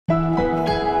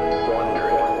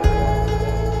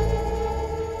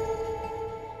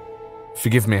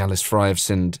Forgive me, Alice, for I have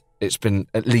sinned. It's been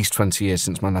at least 20 years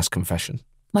since my last confession.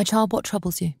 My child, what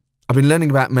troubles you? I've been learning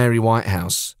about Mary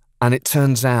Whitehouse, and it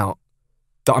turns out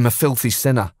that I'm a filthy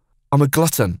sinner. I'm a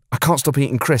glutton. I can't stop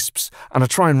eating crisps, and I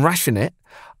try and ration it.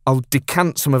 I'll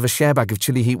decant some of a share bag of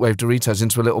chili heatwave Doritos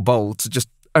into a little bowl to just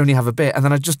only have a bit, and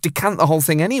then I just decant the whole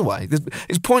thing anyway.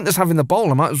 It's pointless having the bowl.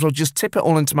 I might as well just tip it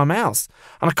all into my mouth,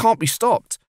 and I can't be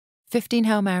stopped. 15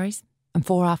 Hail Marys and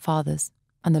 4 Our Fathers,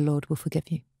 and the Lord will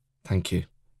forgive you. Thank you.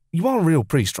 You are a real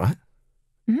priest, right?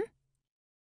 Mm-hmm.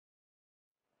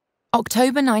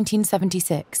 October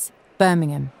 1976,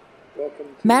 Birmingham.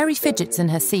 Mary fidgets in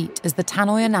her seat as the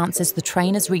tannoy announces the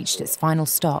train has reached its final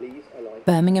stop,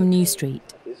 Birmingham New Street.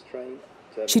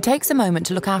 She takes a moment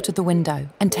to look out of the window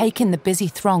and take in the busy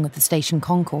throng of the station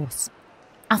concourse.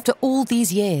 After all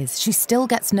these years, she still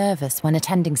gets nervous when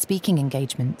attending speaking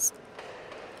engagements.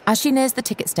 As she nears the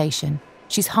ticket station,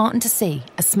 she's heartened to see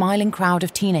a smiling crowd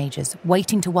of teenagers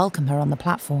waiting to welcome her on the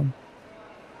platform.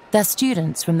 They're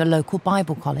students from the local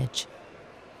Bible college.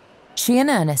 She and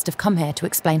Ernest have come here to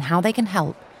explain how they can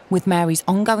help with Mary's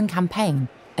ongoing campaign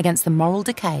against the moral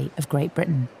decay of Great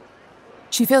Britain.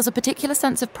 She feels a particular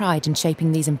sense of pride in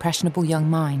shaping these impressionable young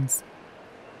minds.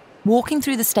 Walking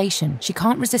through the station, she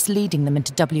can't resist leading them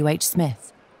into W.H.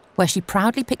 Smith, where she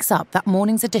proudly picks up that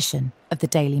morning's edition of the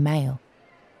Daily Mail.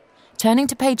 Turning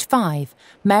to page 5,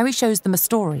 Mary shows them a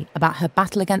story about her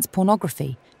battle against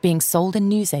pornography being sold in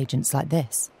newsagents like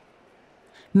this.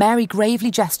 Mary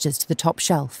gravely gestures to the top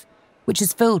shelf, which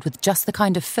is filled with just the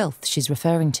kind of filth she's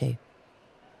referring to.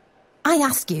 I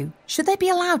ask you, should they be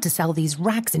allowed to sell these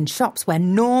rags in shops where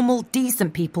normal,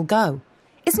 decent people go?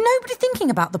 Is nobody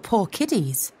thinking about the poor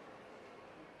kiddies?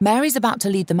 Mary's about to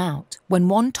lead them out when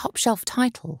one top-shelf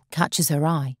title catches her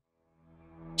eye.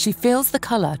 She feels the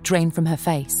colour drain from her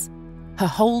face. Her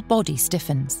whole body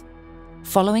stiffens.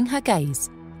 Following her gaze,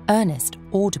 Ernest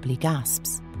audibly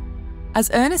gasps. As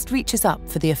Ernest reaches up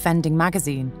for the offending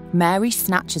magazine, Mary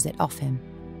snatches it off him.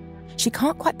 She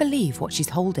can't quite believe what she's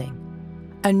holding.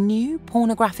 A new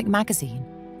pornographic magazine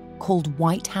called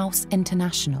Whitehouse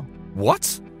International.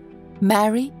 What?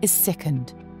 Mary is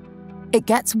sickened. It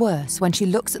gets worse when she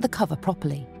looks at the cover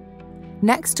properly.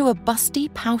 Next to a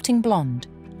busty, pouting blonde,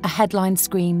 a headline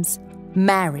screams,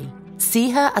 Mary,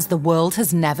 see her as the world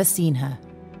has never seen her.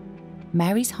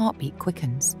 Mary's heartbeat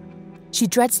quickens. She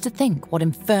dreads to think what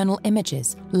infernal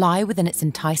images lie within its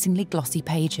enticingly glossy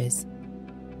pages.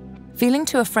 Feeling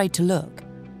too afraid to look,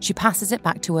 she passes it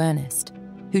back to Ernest,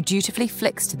 who dutifully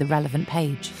flicks to the relevant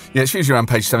page. Yeah, it's usually around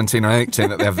page 17 or 18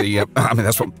 that they have the...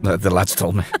 that's what the lads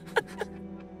told me.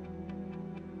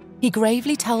 He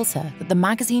gravely tells her that the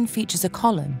magazine features a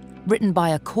column written by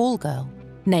a call girl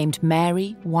named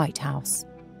Mary Whitehouse.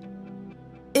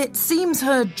 It seems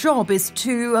her job is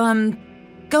to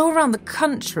go around the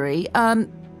country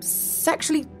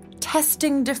sexually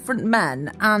testing different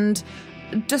men and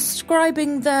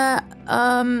describing their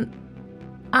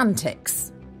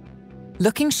antics.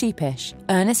 Looking sheepish,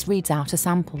 Ernest reads out a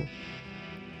sample.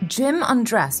 Jim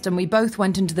undressed and we both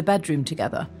went into the bedroom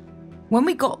together. When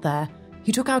we got there,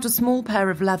 he took out a small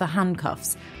pair of leather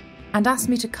handcuffs and asked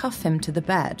me to cuff him to the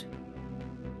bed.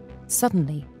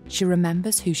 Suddenly, she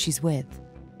remembers who she's with.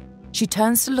 She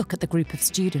turns to look at the group of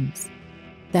students.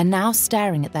 They're now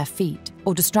staring at their feet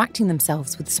or distracting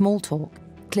themselves with small talk,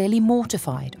 clearly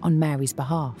mortified on Mary's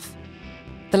behalf.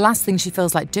 The last thing she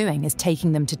feels like doing is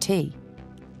taking them to tea.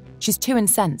 She's too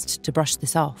incensed to brush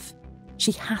this off.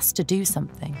 She has to do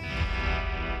something.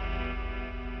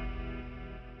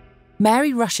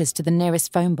 Mary rushes to the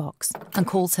nearest phone box and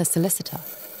calls her solicitor.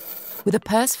 With a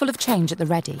purse full of change at the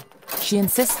ready, she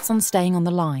insists on staying on the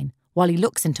line while he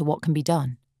looks into what can be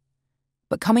done.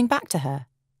 But coming back to her,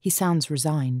 he sounds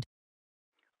resigned.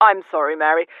 I'm sorry,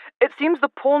 Mary. It seems the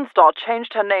porn star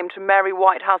changed her name to Mary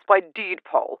Whitehouse by deed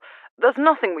poll. There's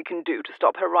nothing we can do to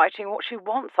stop her writing what she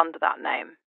wants under that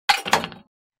name.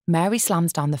 Mary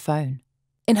slams down the phone.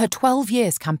 In her 12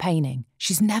 years campaigning,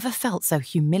 she's never felt so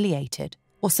humiliated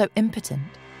or so impotent.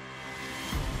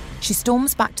 She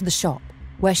storms back to the shop,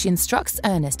 where she instructs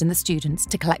Ernest and the students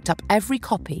to collect up every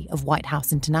copy of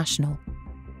Whitehouse International.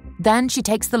 Then she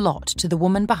takes the lot to the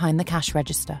woman behind the cash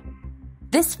register.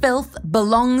 This filth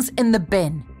belongs in the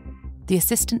bin. The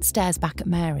assistant stares back at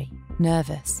Mary,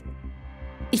 nervous.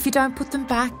 If you don't put them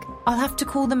back, I'll have to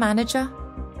call the manager.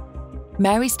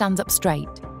 Mary stands up straight,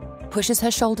 pushes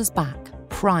her shoulders back,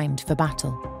 primed for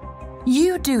battle.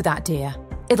 You do that, dear.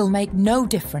 It'll make no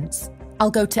difference.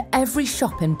 I'll go to every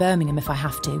shop in Birmingham if I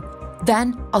have to.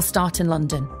 Then I'll start in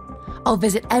London. I'll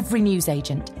visit every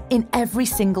newsagent in every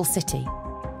single city.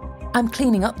 I'm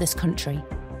cleaning up this country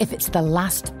if it's the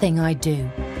last thing I do.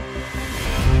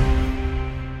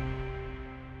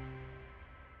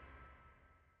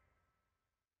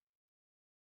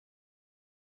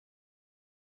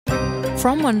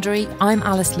 From Wondery, I'm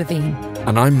Alice Levine.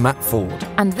 And I'm Matt Ford.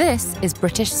 And this is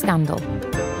British Scandal.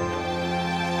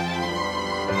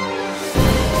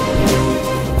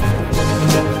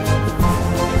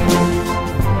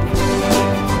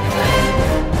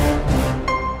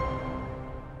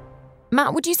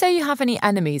 Matt, would you say you have any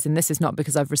enemies? And this is not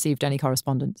because I've received any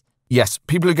correspondence. Yes,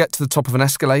 people who get to the top of an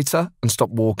escalator and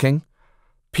stop walking.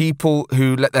 People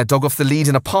who let their dog off the lead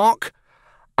in a park.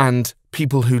 And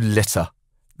people who litter.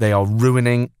 They are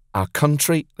ruining our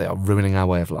country. They are ruining our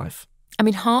way of life. I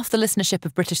mean, half the listenership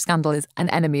of British Scandal is an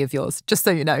enemy of yours, just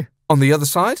so you know. On the other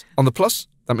side, on the plus,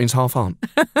 that means half aren't.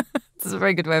 That's a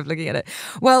very good way of looking at it.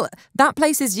 Well, that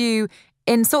places you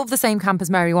in sort of the same camp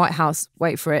as Mary Whitehouse.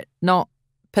 Wait for it. Not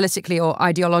politically or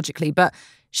ideologically, but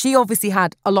she obviously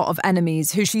had a lot of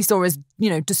enemies who she saw as,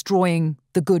 destroying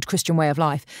the good Christian way of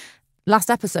life.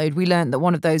 Last episode, we learned that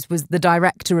one of those was the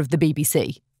director of the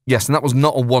BBC. Yes, and that was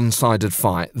not a one-sided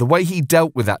fight. The way he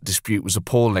dealt with that dispute was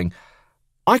appalling.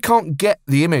 I can't get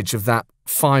the image of that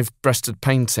five-breasted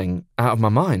painting out of my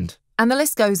mind. And the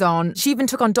list goes on. She even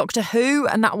took on Doctor Who,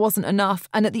 and that wasn't enough.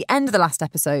 And at the end of the last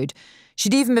episode,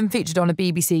 she'd even been featured on a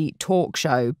BBC talk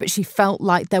show, but she felt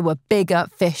like there were bigger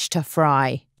fish to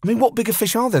fry. I mean, what bigger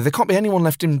fish are there? There can't be anyone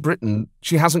left in Britain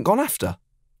she hasn't gone after.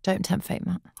 Don't tempt fate,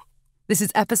 Matt. This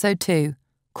is episode 2,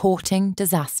 Courting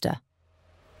Disaster.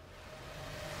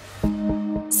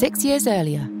 6 years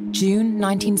earlier, June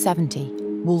 1970,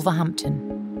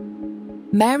 Wolverhampton.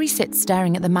 Mary sits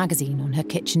staring at the magazine on her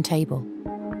kitchen table.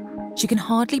 She can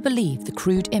hardly believe the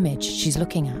crude image she's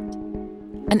looking at.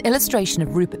 An illustration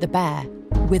of Rupert the Bear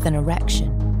with an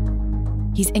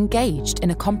erection. He's engaged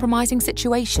in a compromising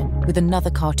situation with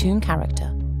another cartoon character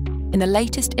in the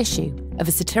latest issue of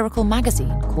a satirical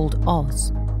magazine called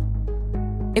Oz.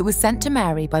 It was sent to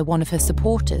Mary by one of her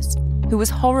supporters, who was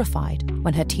horrified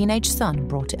when her teenage son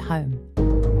brought it home.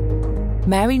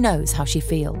 Mary knows how she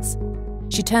feels.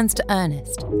 She turns to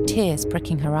Ernest, tears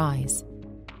pricking her eyes.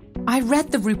 I read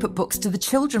the Rupert books to the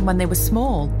children when they were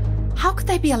small. How could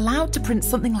they be allowed to print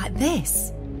something like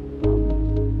this?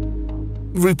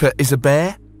 Rupert is a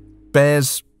bear.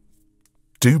 Bears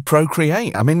do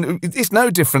procreate. I mean, it's no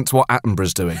different to what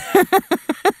Attenborough's doing.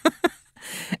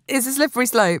 It's a slippery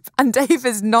slope, and Dave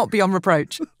is not beyond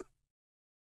reproach.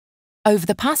 Over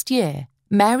the past year,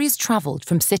 Mary's travelled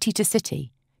from city to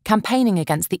city, campaigning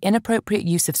against the inappropriate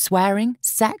use of swearing,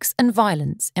 sex and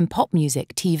violence in pop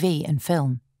music, TV and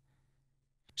film.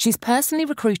 She's personally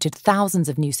recruited thousands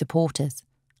of new supporters,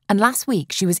 and last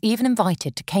week she was even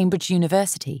invited to Cambridge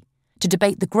University to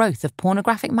debate the growth of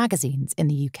pornographic magazines in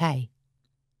the UK.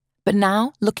 But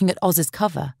now, looking at Oz's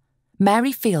cover,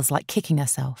 Mary feels like kicking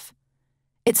herself.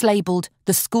 It's labelled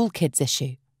the school kids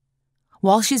issue.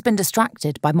 While she's been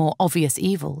distracted by more obvious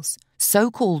evils,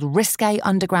 so-called risque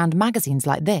underground magazines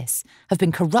like this have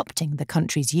been corrupting the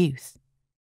country's youth.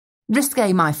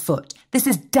 Risque my foot. This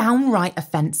is downright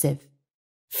offensive.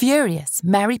 Furious,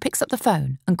 Mary picks up the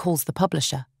phone and calls the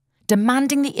publisher,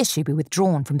 demanding the issue be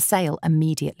withdrawn from sale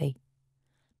immediately.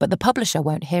 But the publisher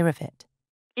won't hear of it.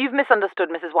 You've misunderstood,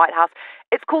 Mrs. Whitehouse.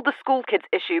 It's called the School Kids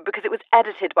issue because it was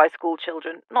edited by school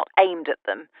children, not aimed at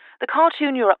them. The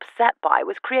cartoon you're upset by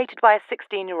was created by a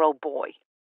 16-year-old boy.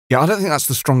 Yeah, I don't think that's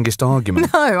the strongest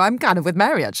argument. No, I'm kind of with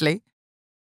Mary, actually.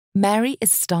 Mary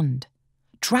is stunned.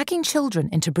 Dragging children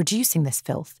into producing this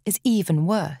filth is even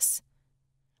worse.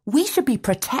 We should be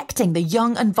protecting the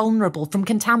young and vulnerable from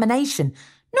contamination,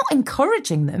 not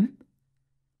encouraging them.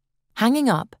 Hanging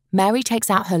up, Mary takes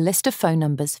out her list of phone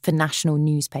numbers for national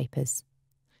newspapers.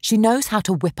 She knows how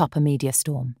to whip up a media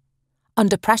storm.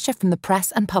 Under pressure from the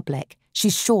press and public,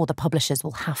 she's sure the publishers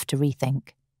will have to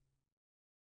rethink.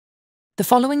 The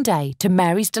following day, to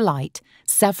Mary's delight,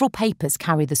 several papers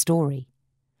carry the story.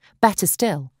 Better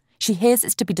still, she hears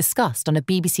it's to be discussed on a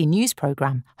BBC News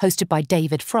programme hosted by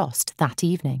David Frost that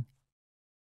evening.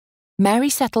 Mary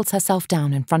settles herself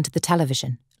down in front of the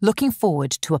television, looking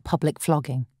forward to a public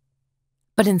flogging.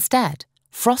 But instead,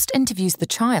 Frost interviews the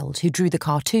child who drew the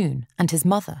cartoon and his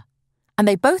mother, and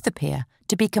they both appear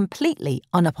to be completely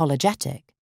unapologetic.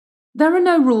 There are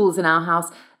no rules in our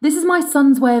house. This is my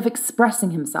son's way of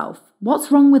expressing himself. What's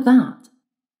wrong with that?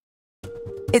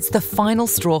 It's the final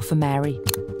straw for Mary.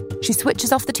 She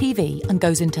switches off the TV and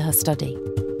goes into her study.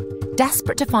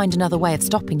 Desperate to find another way of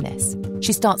stopping this,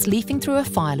 she starts leafing through a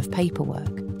file of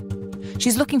paperwork.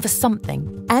 She's looking for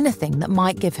something, anything that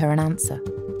might give her an answer.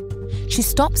 She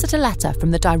stops at a letter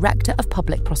from the Director of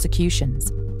Public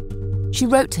Prosecutions. She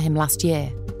wrote to him last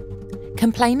year,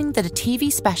 complaining that a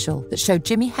TV special that showed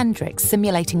Jimi Hendrix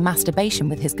simulating masturbation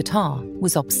with his guitar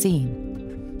was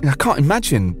obscene. I can't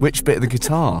imagine which bit of the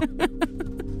guitar.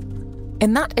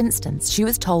 In that instance, she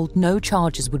was told no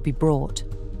charges would be brought.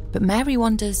 But Mary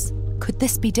wonders, could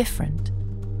this be different?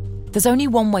 There's only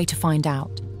one way to find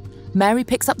out. Mary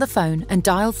picks up the phone and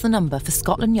dials the number for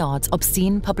Scotland Yard's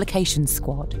Obscene Publications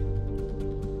Squad.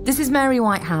 This is Mary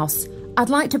Whitehouse. I'd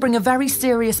like to bring a very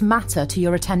serious matter to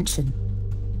your attention.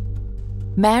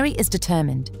 Mary is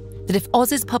determined that if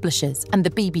Oz's publishers and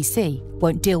the BBC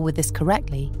won't deal with this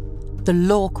correctly, the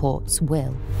law courts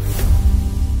will.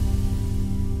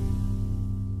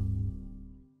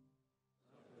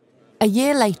 A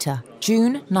year later,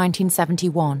 June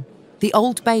 1971, the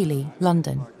Old Bailey,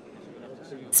 London.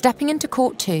 Stepping into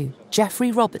Court 2,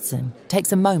 Geoffrey Robertson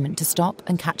takes a moment to stop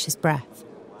and catch his breath.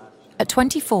 At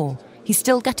 24, he's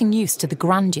still getting used to the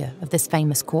grandeur of this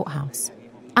famous courthouse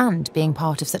and being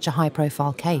part of such a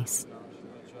high-profile case.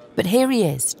 But here he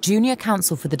is, junior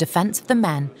counsel for the defence of the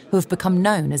men who have become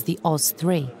known as the Oz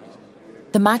Three.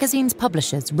 The magazine's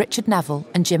publishers, Richard Neville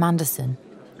and Jim Anderson,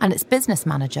 and its business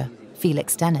manager,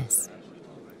 Felix Dennis.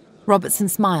 Robertson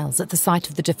smiles at the sight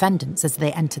of the defendants as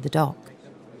they enter the dock.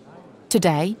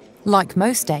 Today, like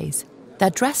most days, they're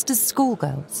dressed as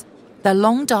schoolgirls, their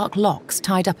long dark locks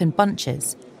tied up in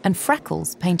bunches and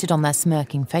freckles painted on their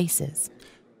smirking faces.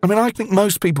 I mean, I think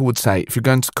most people would say if you're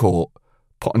going to court,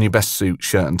 put on your best suit,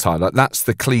 shirt and tie. Like, that's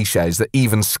the cliches that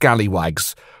even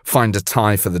scallywags find a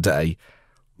tie for the day.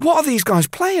 What are these guys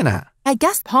playing at? I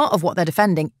guess part of what they're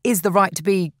defending is the right to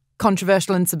be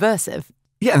controversial and subversive.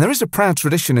 Yeah, and there is a proud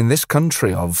tradition in this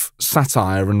country of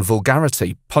satire and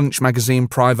vulgarity. Punch magazine,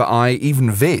 Private Eye,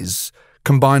 even Viz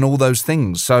combine all those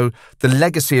things. So the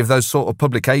legacy of those sort of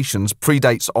publications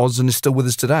predates Oz and is still with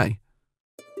us today.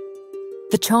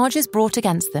 The charges brought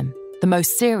against them, the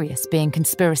most serious being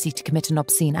conspiracy to commit an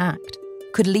obscene act,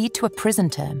 could lead to a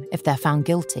prison term if they're found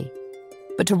guilty.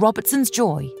 But to Robertson's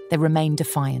joy, they remain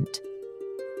defiant.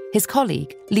 His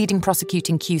colleague, leading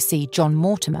prosecuting QC John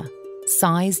Mortimer,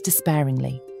 sighs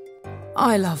despairingly.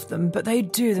 I love them, but they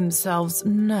do themselves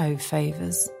no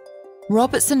favours.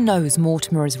 Robertson knows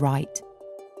Mortimer is right.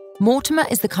 Mortimer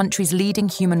is the country's leading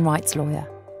human rights lawyer,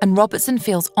 and Robertson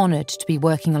feels honoured to be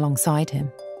working alongside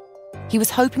him. He was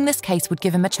hoping this case would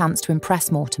give him a chance to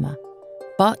impress Mortimer,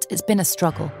 but it's been a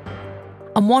struggle.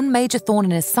 And one major thorn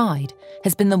in his side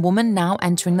has been the woman now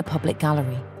entering the public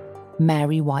gallery,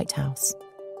 Mary Whitehouse.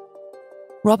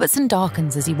 Robertson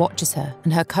darkens as he watches her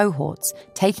and her cohorts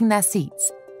taking their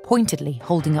seats, pointedly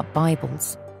holding up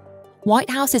Bibles.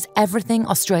 Whitehouse is everything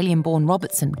Australian-born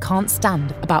Robertson can't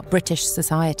stand about British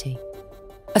society.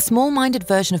 A small-minded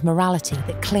version of morality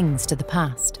that clings to the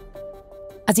past.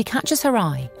 As he catches her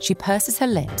eye, she purses her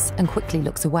lips and quickly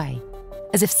looks away,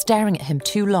 as if staring at him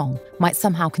too long might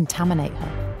somehow contaminate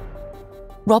her.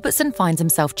 Robertson finds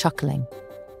himself chuckling.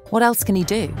 What else can he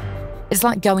do? It's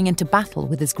like going into battle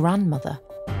with his grandmother.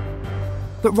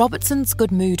 But Robertson's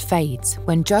good mood fades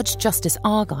when Judge Justice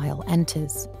Argyle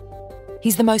enters.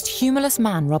 He's the most humorless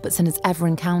man Robertson has ever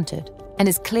encountered and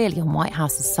is clearly on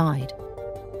Whitehouse's side.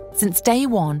 Since day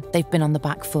one, they've been on the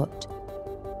back foot.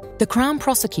 The Crown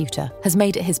prosecutor has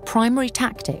made it his primary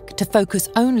tactic to focus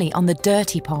only on the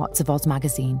dirty parts of Oz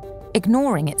magazine,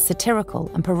 ignoring its satirical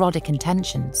and parodic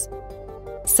intentions.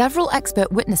 Several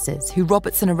expert witnesses who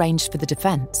Robertson arranged for the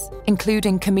defence,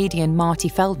 including comedian Marty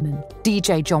Feldman,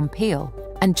 DJ John Peel,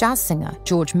 and jazz singer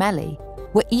George Melly,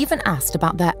 were even asked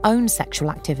about their own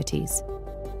sexual activities.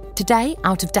 Today,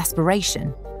 out of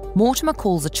desperation, Mortimer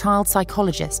calls a child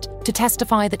psychologist to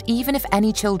testify that even if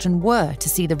any children were to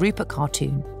see the Rupert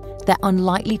cartoon, they're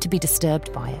unlikely to be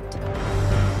disturbed by it.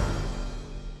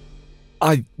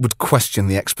 I would question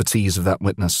the expertise of that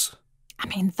witness. I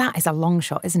mean, that is a long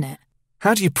shot, isn't it?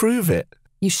 How do you prove it?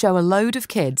 You show a load of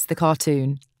kids the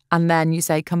cartoon, and then you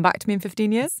say, come back to me in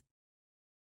 15 years?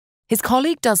 His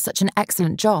colleague does such an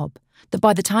excellent job that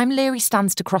by the time Leary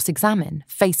stands to cross-examine,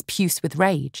 face puce with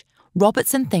rage,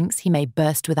 Robertson thinks he may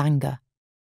burst with anger.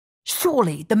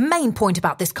 Surely the main point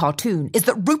about this cartoon is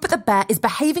that Rupert the Bear is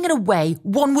behaving in a way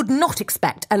one would not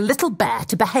expect a little bear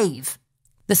to behave.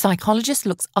 The psychologist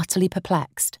looks utterly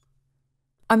perplexed.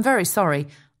 I'm very sorry,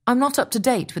 I'm not up to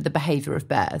date with the behaviour of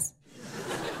bears.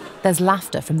 There's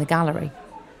laughter from the gallery.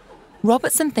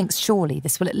 Robertson thinks surely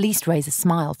this will at least raise a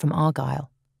smile from Argyle.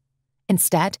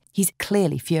 Instead, he's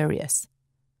clearly furious.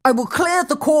 I will clear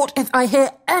the court if I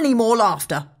hear any more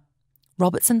laughter.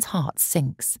 Robertson's heart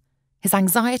sinks. His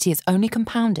anxiety is only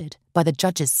compounded by the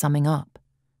judge's summing up.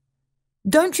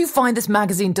 Don't you find this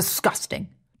magazine disgusting?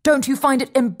 Don't you find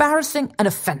it embarrassing and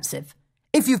offensive?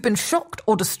 If you've been shocked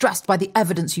or distressed by the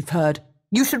evidence you've heard,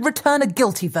 you should return a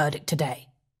guilty verdict today.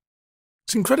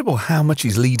 It's incredible how much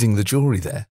he's leading the jury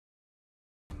there.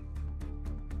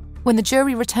 When the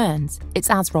jury returns,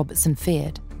 it's as Robertson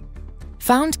feared.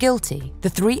 Found guilty,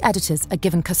 the 3 editors are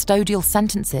given custodial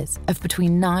sentences of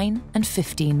between 9 and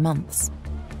 15 months.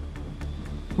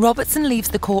 Robertson leaves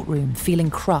the courtroom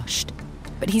feeling crushed,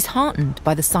 but he's heartened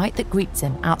by the sight that greets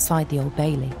him outside the Old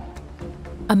Bailey.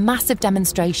 A massive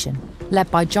demonstration, led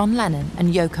by John Lennon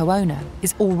and Yoko Ono,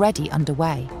 is already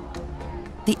underway.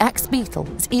 The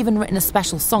ex-Beatle has even written a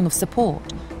special song of support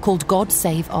called God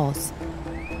Save Oz.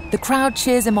 The crowd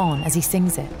cheers him on as he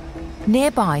sings it.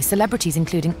 Nearby, celebrities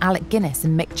including Alec Guinness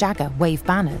and Mick Jagger wave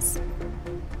banners.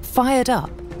 Fired up,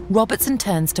 Robertson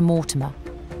turns to Mortimer.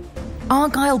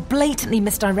 Argyle blatantly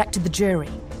misdirected the jury.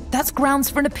 That's grounds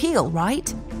for an appeal,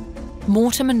 right?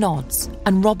 Mortimer nods,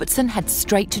 and Robertson heads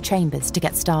straight to chambers to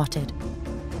get started.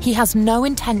 He has no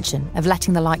intention of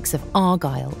letting the likes of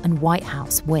Argyle and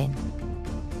Whitehouse win.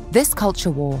 This culture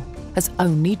war has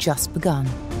only just begun.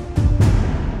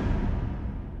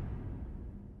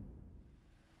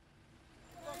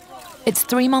 It's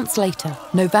 3 months later,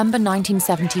 November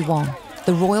 1971,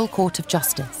 the Royal Court of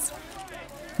Justice.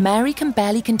 Mary can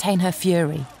barely contain her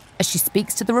fury as she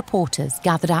speaks to the reporters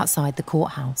gathered outside the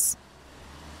courthouse.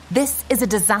 This is a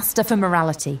disaster for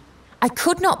morality. I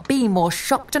could not be more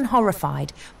shocked and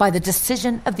horrified by the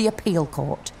decision of the appeal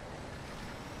court.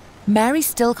 Mary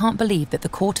still can't believe that the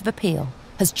Court of Appeal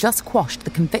has just quashed the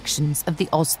convictions of the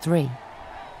Oz 3.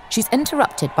 She's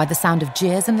interrupted by the sound of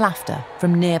jeers and laughter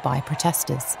from nearby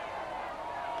protesters.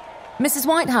 Mrs.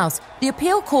 Whitehouse, the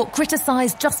appeal court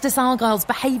criticised Justice Argyle's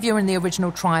behaviour in the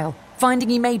original trial, finding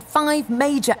he made 5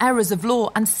 major errors of law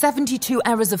and 72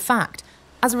 errors of fact,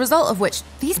 as a result of which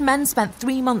these men spent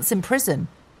 3 months in prison.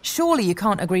 Surely you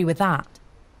can't agree with that.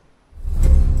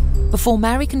 Before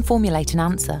Mary can formulate an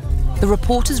answer, the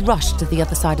reporters rush to the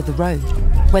other side of the road,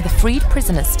 where the freed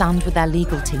prisoners stand with their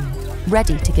legal team,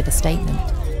 ready to give a statement.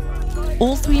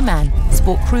 All 3 men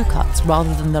sport crew cuts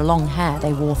rather than the long hair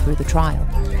they wore through the trial.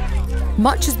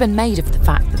 Much has been made of the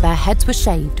fact that their heads were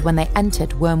shaved when they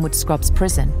entered Wormwood Scrubs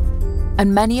prison,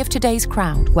 and many of today's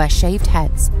crowd wear shaved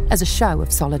heads as a show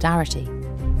of solidarity.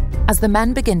 As the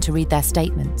men begin to read their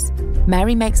statements,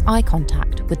 Mary makes eye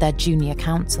contact with their junior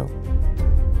counsel.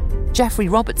 Geoffrey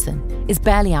Robertson is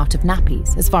barely out of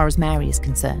nappies as far as Mary is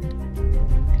concerned.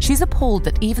 She's appalled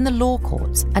that even the law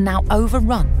courts are now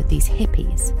overrun with these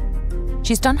hippies.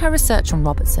 She's done her research on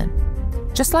Robertson.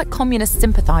 Just like communist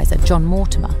sympathiser John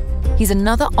Mortimer, he's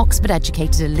another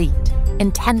Oxford-educated elite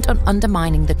intent on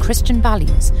undermining the Christian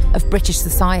values of British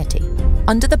society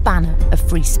under the banner of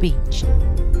free speech.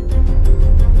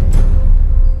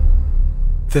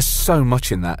 There's so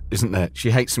much in that, isn't there?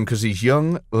 She hates him because he's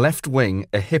young, left-wing,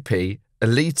 a hippie,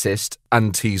 elitist,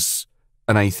 and he's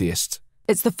an atheist.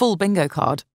 It's the full bingo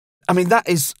card. I mean, that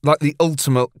is like the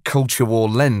ultimate culture war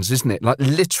lens, isn't it? Like,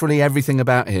 literally everything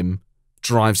about him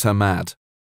drives her mad.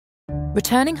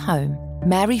 Returning home,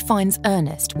 Mary finds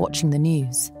Ernest watching the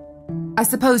news. I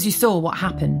suppose you saw what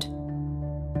happened.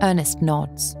 Ernest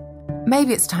nods.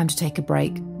 Maybe it's time to take a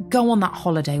break. Go on that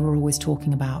holiday we're always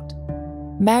talking about.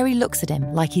 Mary looks at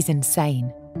him like he's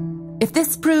insane. If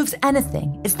this proves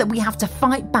anything, it's that we have to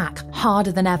fight back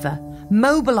harder than ever.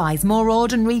 Mobilise more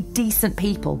ordinary, decent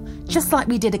people, just like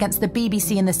we did against the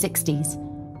BBC in the 60s.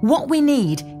 What we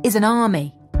need is an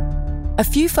army. A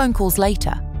few phone calls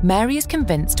later, Mary is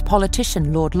convinced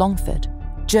politician Lord Longford,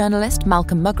 journalist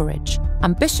Malcolm Muggeridge,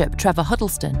 and Bishop Trevor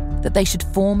Huddleston that they should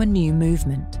form a new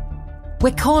movement.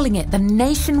 We're calling it the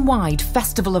Nationwide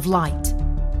Festival of Light.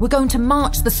 We're going to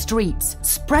march the streets,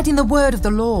 spreading the word of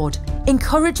the Lord,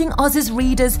 encouraging Oz's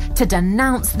readers to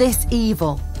denounce this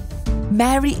evil.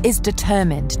 Mary is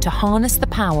determined to harness the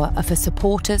power of her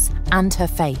supporters and her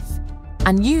faith,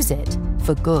 and use it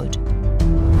for good.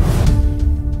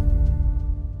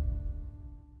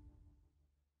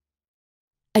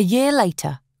 A year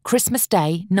later, Christmas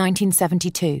Day,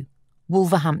 1972,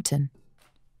 Wolverhampton.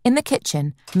 In the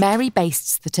kitchen, Mary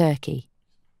bastes the turkey.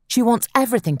 She wants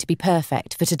everything to be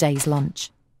perfect for today's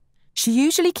lunch. She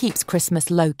usually keeps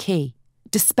Christmas low-key,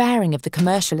 despairing of the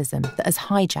commercialism that has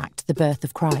hijacked the birth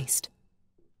of Christ.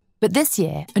 But this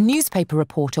year, a newspaper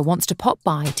reporter wants to pop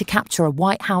by to capture a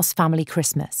Whitehouse family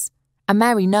Christmas, and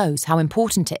Mary knows how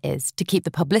important it is to keep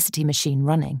the publicity machine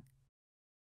running.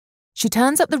 She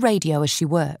turns up the radio as she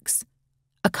works.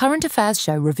 A current affairs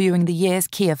show reviewing the year's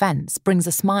key events brings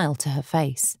a smile to her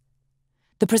face.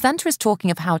 The presenter is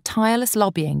talking of how tireless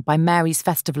lobbying by Mary's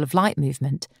Festival of Light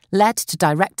movement led to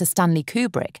director Stanley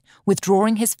Kubrick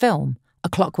withdrawing his film, A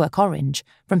Clockwork Orange,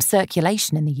 from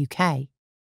circulation in the UK.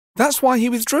 That's why he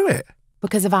withdrew it?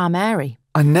 Because of our Mary.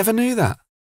 I never knew that.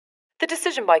 The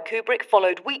decision by Kubrick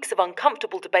followed weeks of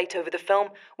uncomfortable debate over the film,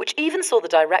 which even saw the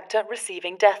director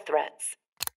receiving death threats.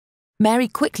 Mary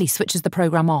quickly switches the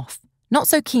programme off, not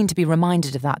so keen to be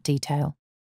reminded of that detail.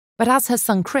 But as her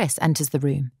son Chris enters the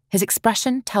room, his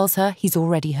expression tells her he's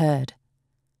already heard.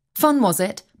 Fun, was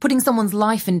it? Putting someone's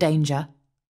life in danger?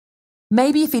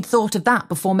 Maybe if he'd thought of that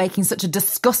before making such a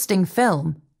disgusting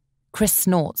film. Chris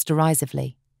snorts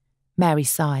derisively. Mary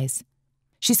sighs.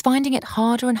 She's finding it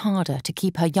harder and harder to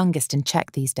keep her youngest in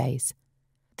check these days.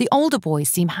 The older boys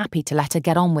seem happy to let her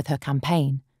get on with her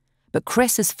campaign, but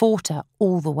Chris has fought her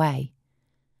all the way.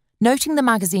 Noting the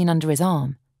magazine under his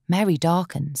arm, Mary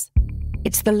darkens.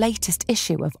 It's the latest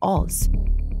issue of Oz.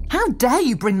 How dare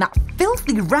you bring that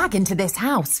filthy rag into this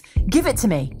house? Give it to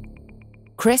me.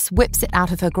 Chris whips it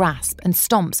out of her grasp and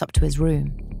stomps up to his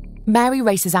room. Mary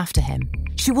races after him.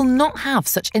 She will not have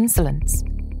such insolence.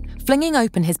 Flinging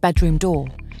open his bedroom door,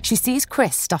 she sees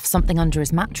Chris stuff something under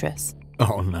his mattress.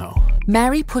 Oh no.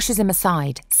 Mary pushes him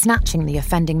aside, snatching the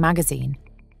offending magazine.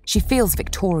 She feels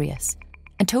victorious,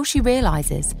 until she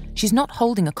realises she's not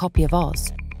holding a copy of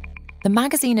Oz. The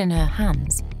magazine in her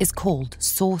hands is called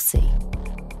Saucy.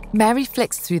 Mary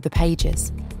flicks through the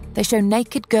pages. They show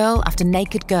naked girl after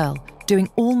naked girl doing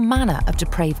all manner of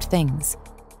depraved things.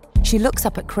 She looks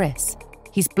up at Chris.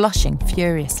 He's blushing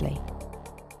furiously.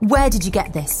 Where did you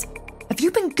get this? Have you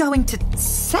been going to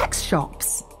sex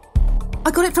shops?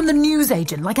 I got it from the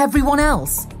newsagent like everyone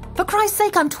else. For Christ's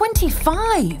sake, I'm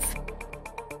 25.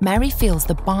 Mary feels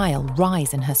the bile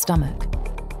rise in her stomach.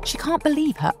 She can't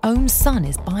believe her own son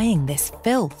is buying this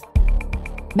filth.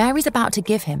 Mary's about to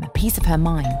give him a piece of her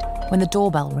mind when the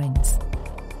doorbell rings.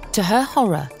 To her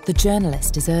horror, the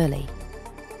journalist is early.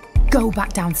 Go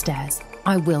back downstairs.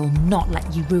 I will not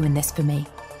let you ruin this for me.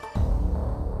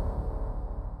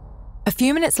 A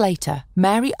few minutes later,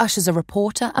 Mary ushers a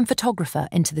reporter and photographer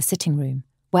into the sitting room,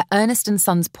 where Ernest and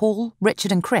sons Paul,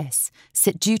 Richard and Chris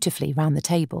sit dutifully round the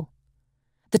table.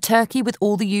 The turkey with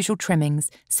all the usual trimmings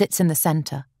sits in the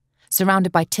centre,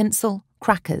 surrounded by tinsel,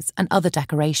 crackers and other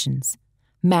decorations.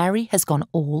 Mary has gone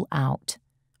all out.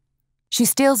 She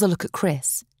steals a look at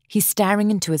Chris. He's staring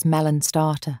into his melon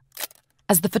starter.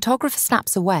 As the photographer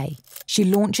snaps away, she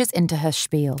launches into her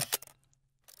spiel.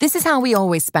 This is how we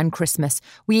always spend Christmas.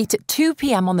 We eat at 2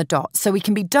 p.m. on the dot so we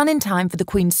can be done in time for the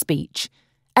Queen's speech.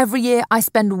 Every year I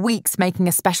spend weeks making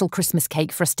a special Christmas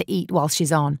cake for us to eat while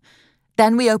she's on.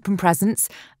 Then we open presents.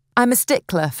 I'm a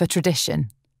stickler for tradition.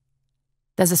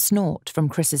 There's a snort from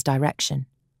Chris's direction.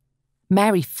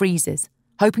 Mary freezes,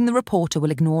 hoping the reporter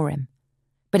will ignore him.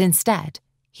 But instead,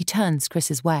 he turns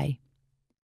Chris's way.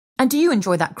 And do you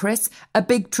enjoy that, Chris? A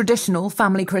big traditional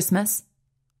family Christmas?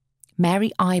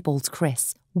 Mary eyeballs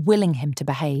Chris, willing him to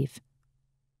behave.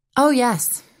 Oh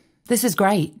yes, this is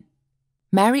great.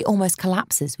 Mary almost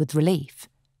collapses with relief.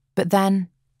 But then...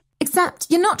 Except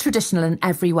you're not traditional in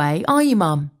every way, are you,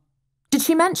 Mum? Did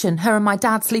she mention her and my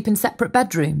dad sleep in separate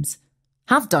bedrooms?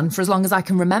 Have done for as long as I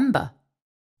can remember.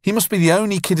 He must be the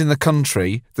only kid in the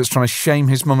country that's trying to shame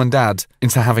his mum and dad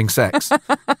into having sex.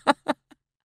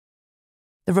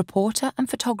 The reporter and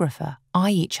photographer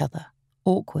eye each other,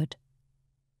 awkward.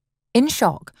 In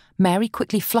shock, Mary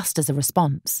quickly flusters a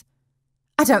response.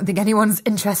 I don't think anyone's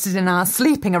interested in our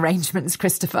sleeping arrangements,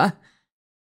 Christopher.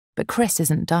 But Chris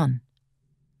isn't done.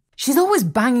 She's always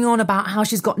banging on about how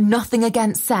she's got nothing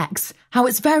against sex, how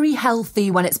it's very healthy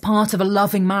when it's part of a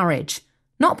loving marriage.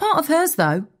 Not part of hers,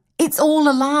 though. It's all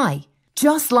a lie.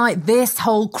 Just like this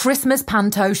whole Christmas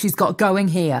panto she's got going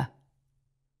here.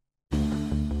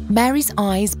 Mary's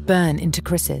eyes burn into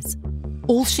Chris's.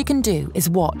 All she can do is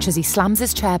watch as he slams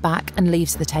his chair back and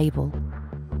leaves the table.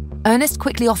 Ernest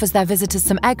quickly offers their visitors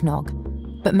some eggnog,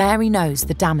 but Mary knows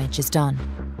the damage is done.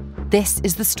 This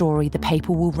is the story the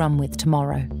paper will run with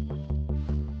tomorrow.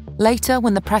 Later,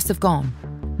 when the press have gone,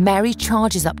 Mary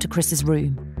charges up to Chris's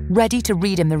room, ready to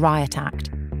read him the riot act,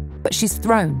 but she's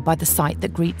thrown by the sight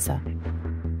that greets her.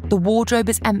 The wardrobe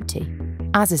is empty,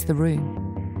 as is the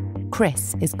room.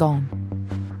 Chris is gone.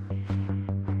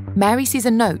 Mary sees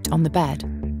a note on the bed.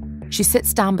 She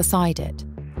sits down beside it,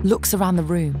 looks around the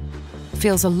room,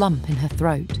 feels a lump in her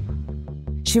throat.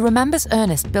 She remembers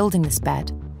Ernest building this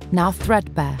bed, now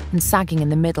threadbare and sagging in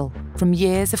the middle from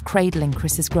years of cradling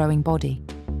Chris's growing body.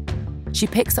 She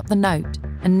picks up the note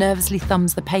and nervously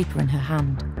thumbs the paper in her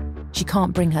hand. She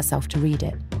can't bring herself to read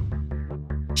it.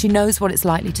 She knows what it's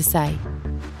likely to say,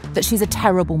 that she's a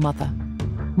terrible mother,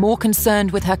 more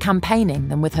concerned with her campaigning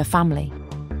than with her family.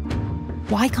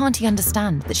 Why can't he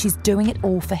understand that she's doing it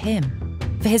all for him,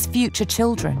 for his future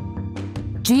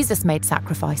children? Jesus made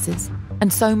sacrifices,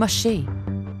 and so must she.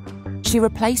 She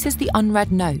replaces the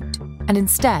unread note and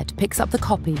instead picks up the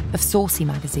copy of Saucy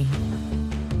magazine.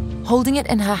 Holding it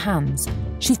in her hands,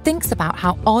 she thinks about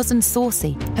how Oz and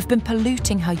Saucy have been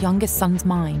polluting her youngest son's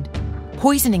mind,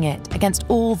 poisoning it against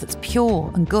all that's pure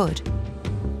and good.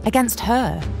 Against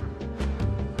her.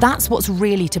 That's what's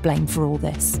really to blame for all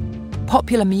this.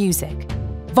 Popular music,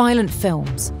 violent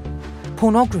films,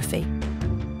 pornography.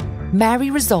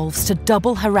 Mary resolves to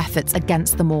double her efforts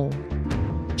against them all.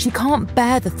 She can't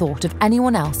bear the thought of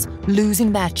anyone else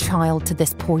losing their child to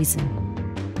this poison.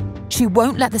 She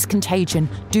won't let this contagion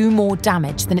do more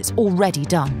damage than it's already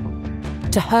done,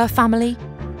 to her family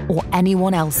or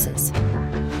anyone else's.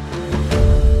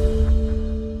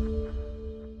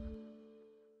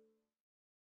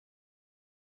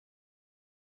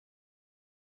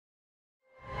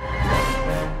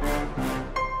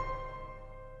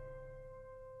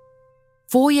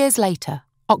 Four years later,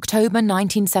 October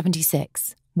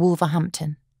 1976,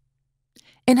 Wolverhampton.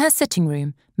 In her sitting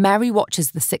room, Mary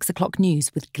watches the 6 o'clock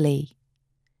news with glee.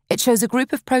 It shows a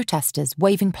group of protesters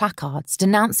waving placards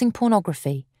denouncing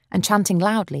pornography and chanting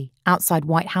loudly outside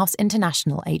Whitehouse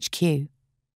International HQ.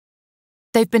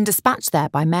 They've been dispatched there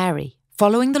by Mary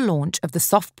following the launch of the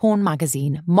soft porn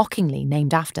magazine mockingly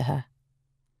named after her.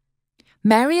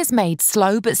 Mary has made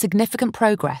slow but significant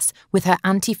progress with her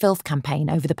anti-filth campaign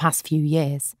over the past few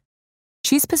years.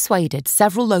 She's persuaded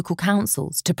several local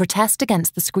councils to protest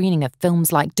against the screening of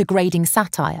films like degrading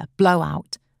satire,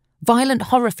 Blowout, violent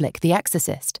horror flick The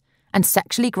Exorcist, and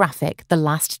sexually graphic The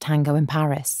Last Tango in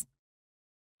Paris.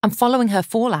 And following her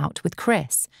fallout with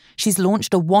Chris, she's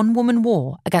launched a one-woman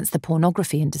war against the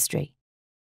pornography industry.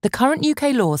 The current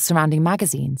UK laws surrounding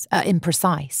magazines are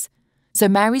imprecise, so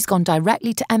Mary's gone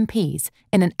directly to MPs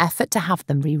in an effort to have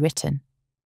them rewritten.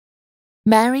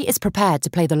 Mary is prepared to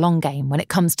play the long game when it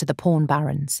comes to the porn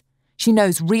barons. She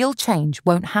knows real change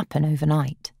won't happen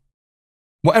overnight.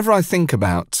 Whatever I think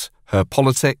about her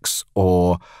politics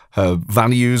or her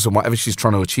values and whatever she's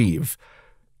trying to achieve,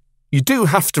 you do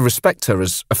have to respect her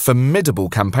as a formidable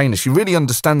campaigner. She really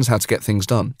understands how to get things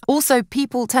done. Also,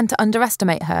 people tend to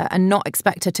underestimate her and not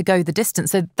expect her to go the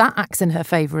distance, so that acts in her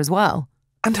favour as well.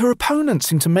 And her opponents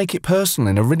seem to make it personal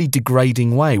in a really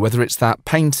degrading way, whether it's that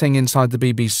painting inside the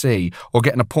BBC or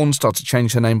getting a porn star to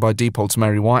change her name by default to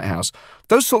Mary Whitehouse.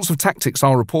 Those sorts of tactics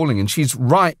are appalling, and she's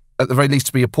right, at the very least,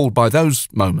 to be appalled by those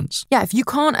moments. Yeah, if you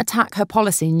can't attack her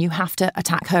policy and you have to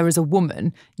attack her as a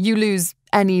woman, you lose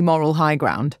any moral high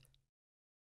ground.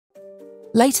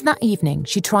 Later that evening,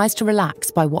 she tries to relax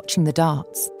by watching the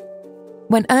darts.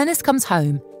 When Ernest comes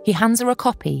home, he hands her a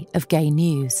copy of Gay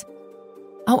News.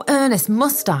 Oh, Ernest,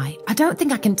 must I? I don't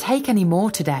think I can take any more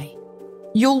today.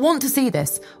 You'll want to see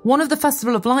this. One of the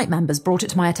Festival of Light members brought it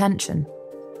to my attention.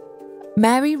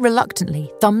 Mary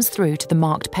reluctantly thumbs through to the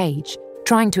marked page,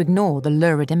 trying to ignore the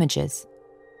lurid images.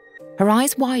 Her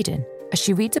eyes widen as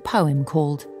she reads a poem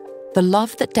called The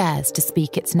Love That Dares to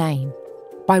Speak Its Name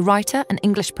by writer and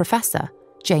English professor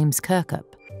James Kirkup.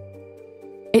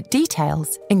 It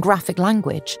details, in graphic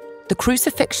language, the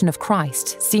crucifixion of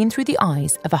Christ seen through the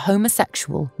eyes of a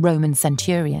homosexual Roman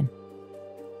centurion.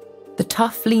 The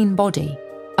tough, lean body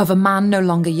of a man no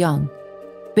longer young,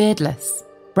 beardless,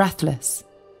 breathless,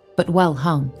 but well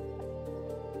hung.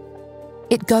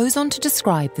 It goes on to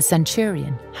describe the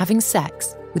centurion having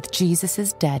sex with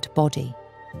Jesus' dead body.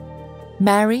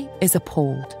 Mary is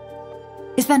appalled.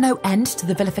 Is there no end to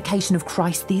the vilification of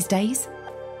Christ these days?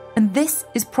 And this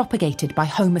is propagated by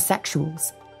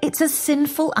homosexuals. It's as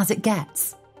sinful as it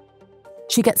gets.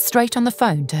 She gets straight on the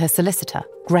phone to her solicitor,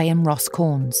 Graham Ross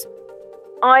Corns.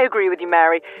 I agree with you,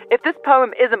 Mary. If this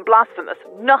poem isn't blasphemous,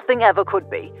 nothing ever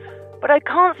could be. But I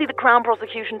can't see the Crown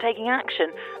prosecution taking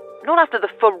action, not after the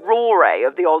furore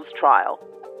of the Oz trial.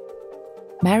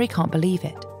 Mary can't believe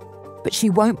it, but she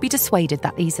won't be dissuaded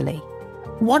that easily.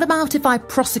 What about if I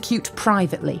prosecute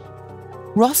privately?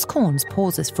 Ross Corns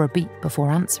pauses for a beat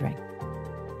before answering.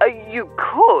 You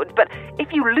could, but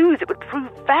if you lose, it would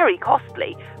prove very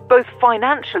costly, both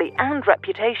financially and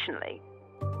reputationally.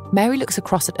 Mary looks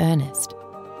across at Ernest.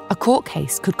 A court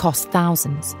case could cost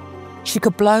thousands. She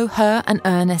could blow her and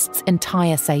Ernest's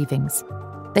entire savings.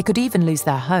 They could even lose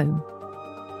their home.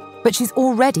 But she's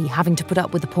already having to put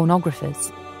up with the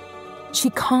pornographers. She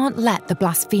can't let the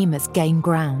blasphemers gain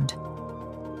ground.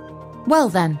 Well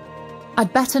then,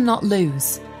 I'd better not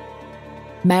lose.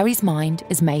 Mary's mind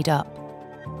is made up.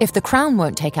 If the Crown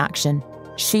won't take action,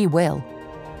 she will,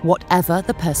 whatever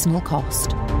the personal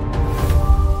cost.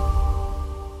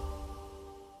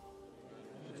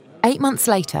 8 months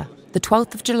later, the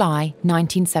 12th of July,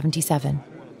 1977,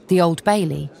 the Old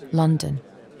Bailey, London.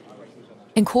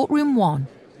 In courtroom 1,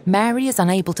 Mary is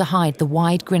unable to hide the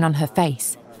wide grin on her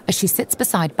face as she sits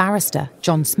beside barrister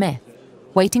John Smith,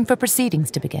 waiting for proceedings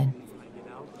to begin.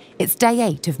 It's day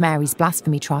 8 of Mary's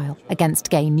blasphemy trial against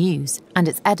Gay News and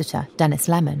its editor, Dennis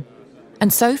Lemon.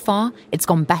 And so far, it's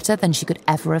gone better than she could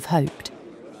ever have hoped.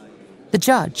 The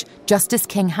judge, Justice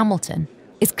King Hamilton,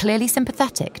 is clearly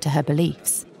sympathetic to her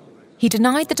beliefs. He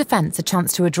denied the defence a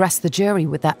chance to address the jury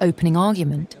with their opening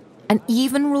argument and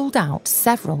even ruled out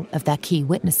several of their key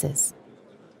witnesses.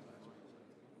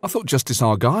 I thought Justice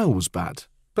Argyle was bad,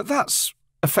 but that's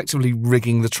effectively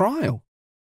rigging the trial.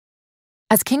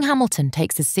 As King Hamilton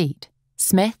takes his seat,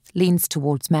 Smith leans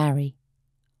towards Mary.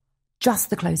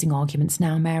 Just the closing arguments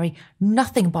now, Mary.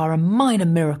 Nothing bar a minor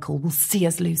miracle will see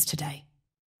us lose today.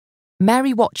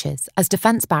 Mary watches as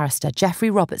defence barrister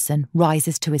Geoffrey Robertson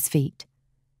rises to his feet.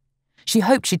 She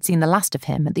hoped she'd seen the last of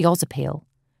him at the Oz appeal,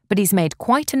 but he's made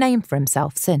quite a name for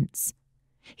himself since.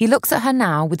 He looks at her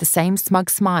now with the same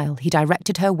smug smile he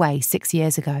directed her way 6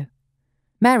 years ago.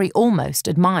 Mary almost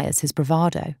admires his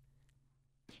bravado.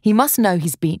 He must know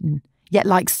he's beaten, yet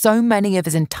like so many of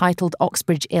his entitled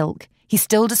Oxbridge ilk, he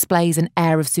still displays an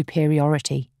air of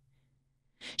superiority.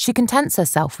 She contents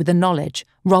herself with the knowledge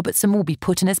Robertson will be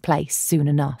put in his place soon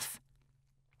enough.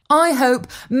 I hope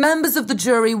members of the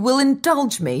jury will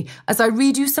indulge me as I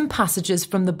read you some passages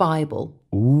from the Bible.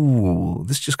 Ooh,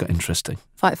 this just got interesting.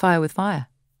 Fight fire with fire.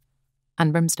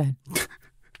 And brimstone.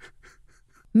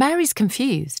 Mary's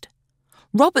confused.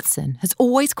 Robertson has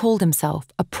always called himself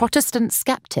a Protestant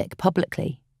skeptic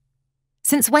publicly.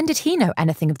 Since when did he know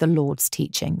anything of the Lord's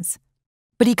teachings?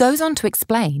 But he goes on to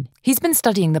explain he's been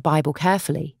studying the Bible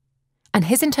carefully, and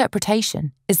his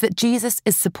interpretation is that Jesus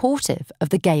is supportive of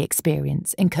the gay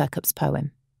experience in Kirkup's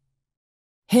poem.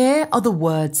 Here are the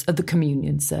words of the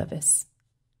communion service.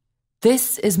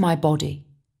 This is my body.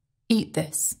 Eat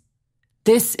this.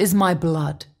 This is my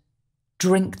blood.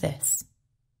 Drink this.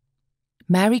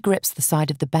 Mary grips the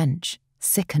side of the bench,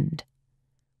 sickened.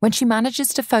 When she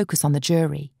manages to focus on the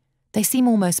jury, they seem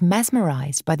almost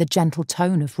mesmerised by the gentle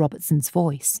tone of Robertson's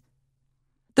voice.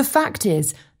 The fact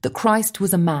is that Christ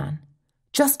was a man,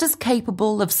 just as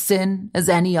capable of sin as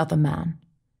any other man.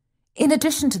 In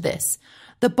addition to this,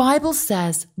 the Bible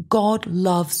says God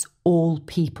loves all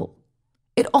people.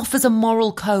 It offers a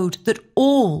moral code that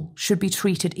all should be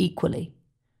treated equally.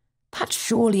 That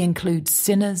surely includes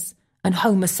sinners and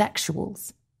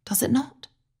homosexuals, does it not?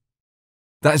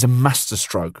 That is a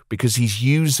masterstroke because he's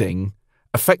using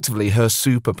effectively her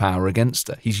superpower against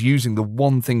her. He's using the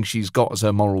one thing she's got as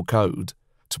her moral code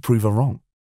to prove her wrong.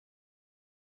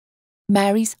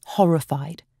 Mary's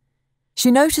horrified.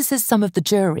 She notices some of the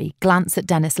jury glance at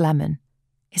Dennis Lemon.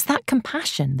 Is that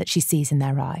compassion that she sees in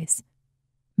their eyes?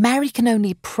 Mary can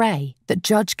only pray that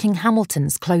Judge King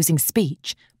Hamilton's closing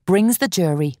speech brings the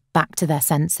jury back to their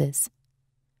senses.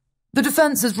 The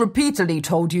defence has repeatedly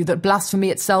told you that blasphemy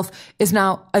itself is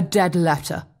now a dead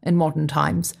letter in modern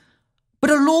times. But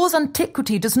a law's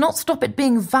antiquity does not stop it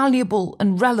being valuable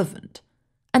and relevant.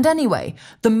 And anyway,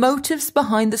 the motives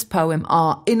behind this poem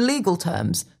are, in legal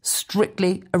terms,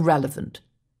 strictly irrelevant.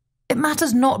 It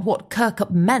matters not what Kirkup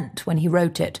meant when he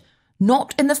wrote it,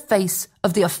 not in the face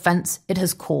of the offence it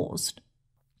has caused.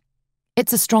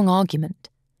 It's a strong argument,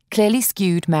 clearly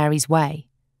skewed Mary's way.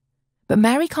 But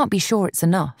Mary can't be sure it's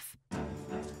enough.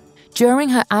 During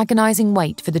her agonising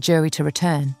wait for the jury to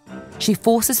return, she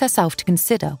forces herself to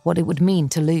consider what it would mean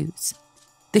to lose.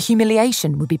 The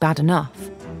humiliation would be bad enough,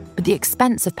 but the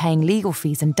expense of paying legal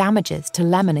fees and damages to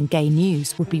Lemon and Gay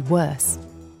News would be worse.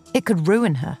 It could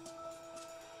ruin her.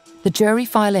 The jury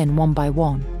file in one by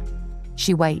one.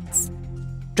 She waits,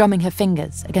 drumming her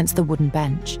fingers against the wooden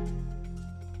bench.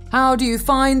 How do you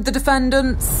find the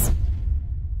defendants?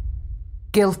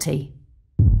 Guilty.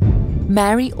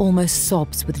 Mary almost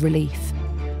sobs with relief.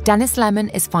 Dennis Lemon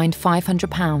is fined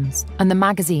 £500 and the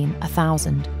magazine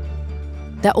 £1,000.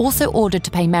 They're also ordered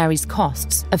to pay Mary's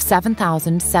costs of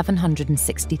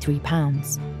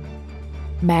 £7,763.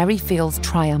 Mary feels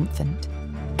triumphant.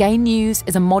 Gay News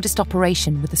is a modest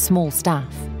operation with a small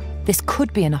staff. This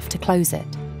could be enough to close it.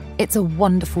 It's a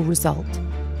wonderful result.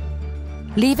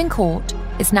 Leaving court,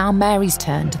 it's now Mary's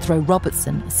turn to throw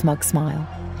Robertson a smug smile.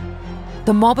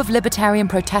 The mob of libertarian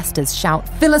protesters shout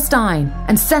 "Philistine"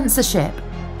 and "censorship"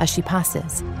 as she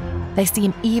passes. They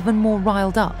seem even more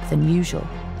riled up than usual.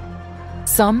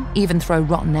 Some even throw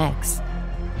rotten eggs.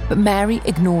 But Mary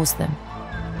ignores them.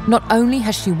 Not only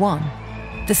has she won,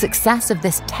 the success of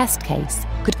this test case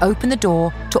could open the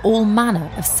door to all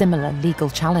manner of similar legal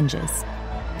challenges.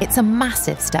 It's a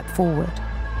massive step forward.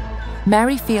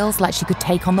 Mary feels like she could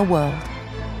take on the world,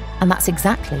 and that's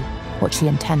exactly what she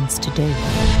intends to do.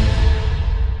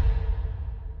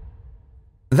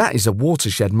 That is a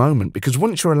watershed moment because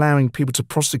once you're allowing people to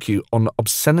prosecute on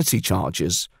obscenity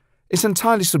charges, it's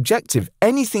entirely subjective.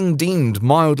 Anything deemed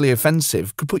mildly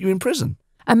offensive could put you in prison.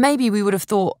 And maybe we would have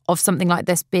thought of something like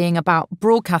this being about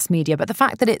broadcast media, but the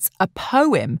fact that it's a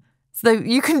poem, so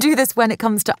you can do this when it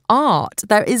comes to art,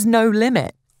 there is no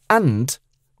limit. And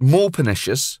more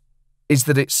pernicious is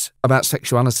that it's about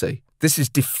sexuality. This is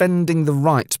defending the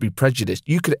right to be prejudiced.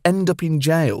 You could end up in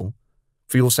jail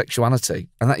for your sexuality,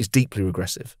 and that is deeply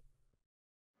regressive.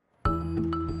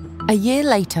 A year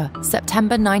later,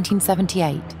 September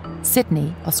 1978,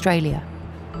 Sydney, Australia.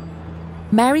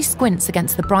 Mary squints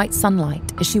against the bright sunlight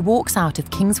as she walks out of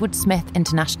Kingswood Smith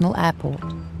International Airport.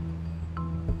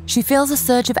 She feels a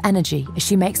surge of energy as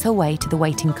she makes her way to the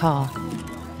waiting car.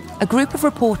 A group of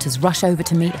reporters rush over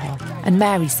to meet her, and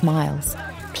Mary smiles,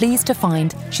 pleased to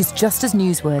find she's just as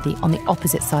newsworthy on the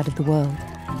opposite side of the world.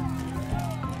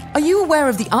 Are you aware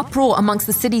of the uproar amongst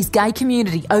the city's gay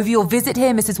community over your visit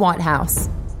here, Mrs. Whitehouse?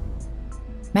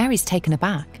 Mary's taken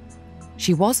aback.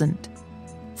 She wasn't.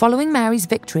 Following Mary's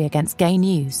victory against gay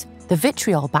news, the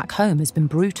vitriol back home has been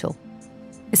brutal.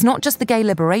 It's not just the Gay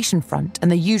Liberation Front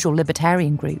and the usual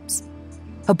libertarian groups.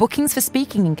 Her bookings for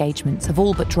speaking engagements have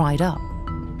all but dried up,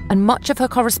 and much of her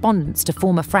correspondence to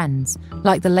former friends,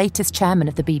 like the latest chairman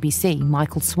of the BBC,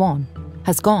 Michael Swan,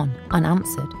 has gone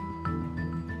unanswered.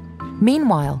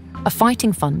 Meanwhile, a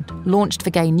fighting fund launched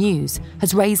for gay news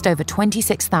has raised over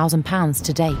 £26,000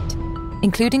 to date,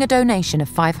 including a donation of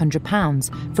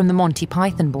 £500 from the Monty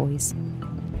Python Boys.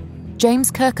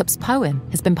 James Kirkup's poem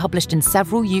has been published in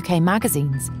several UK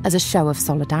magazines as a show of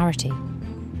solidarity.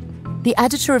 The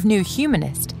editor of New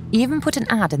Humanist even put an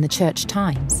ad in the Church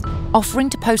Times, offering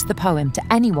to post the poem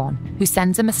to anyone who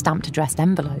sends him a stamped addressed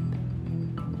envelope.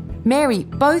 Mary,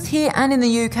 both here and in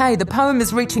the UK, the poem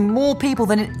is reaching more people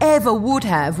than it ever would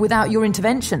have without your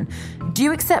intervention. Do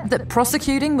you accept that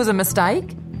prosecuting was a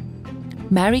mistake?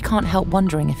 Mary can't help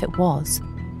wondering if it was.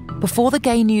 Before the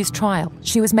gay news trial,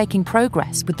 she was making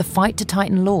progress with the fight to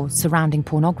tighten laws surrounding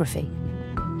pornography.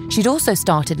 She'd also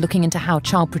started looking into how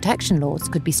child protection laws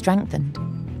could be strengthened.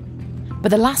 But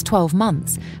the last 12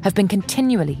 months have been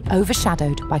continually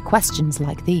overshadowed by questions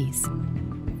like these.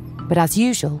 But as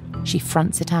usual, she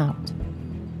fronts it out.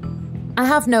 I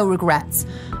have no regrets.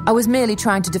 I was merely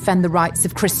trying to defend the rights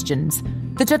of Christians.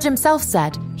 The judge himself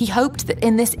said he hoped that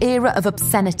in this era of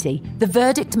obscenity, the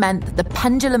verdict meant that the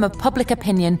pendulum of public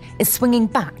opinion is swinging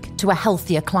back to a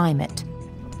healthier climate.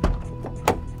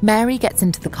 Mary gets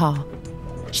into the car.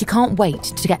 She can't wait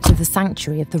to get to the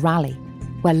sanctuary of the rally,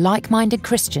 where like-minded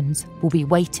Christians will be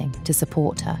waiting to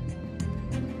support her.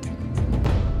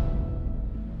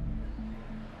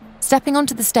 Stepping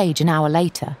onto the stage an hour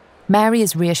later, Mary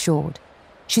is reassured.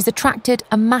 She's attracted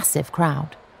a massive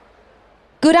crowd.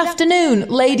 Good afternoon,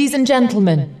 ladies and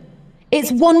gentlemen.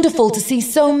 It's wonderful to see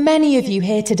so many of you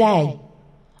here today.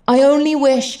 I only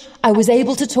wish I was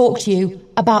able to talk to you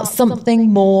about something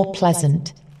more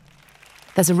pleasant.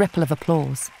 There's a ripple of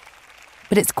applause,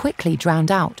 but it's quickly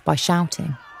drowned out by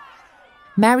shouting.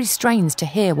 Mary strains to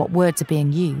hear what words are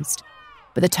being used,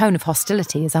 but the tone of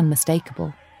hostility is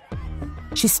unmistakable.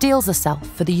 She steels herself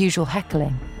for the usual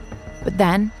heckling, but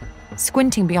then,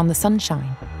 squinting beyond the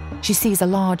sunshine, she sees a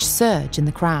large surge in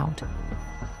the crowd.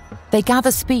 They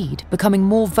gather speed, becoming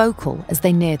more vocal as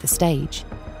they near the stage.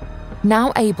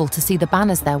 Now able to see the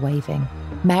banners they're waving,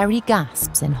 Mary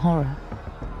gasps in horror.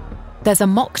 There's a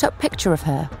mocked-up picture of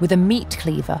her with a meat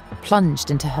cleaver plunged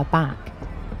into her back.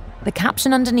 The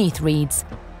caption underneath reads,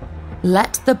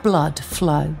 "Let the blood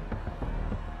flow."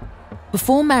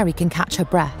 Before Mary can catch her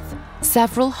breath,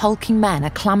 several hulking men are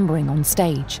clambering on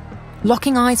stage.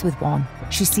 Locking eyes with one,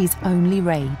 she sees only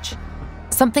rage.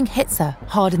 Something hits her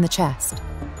hard in the chest.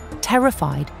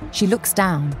 Terrified, she looks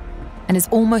down and is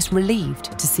almost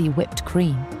relieved to see whipped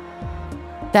cream.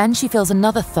 Then she feels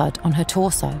another thud on her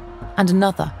torso, and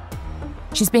another.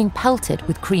 She's being pelted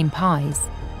with cream pies.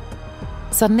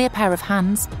 Suddenly a pair of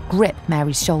hands grip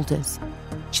Mary's shoulders.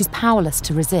 She's powerless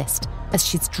to resist as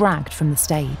she's dragged from the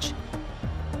stage.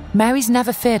 Mary's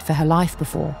never feared for her life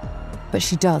before, but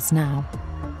she does now.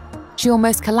 She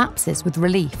almost collapses with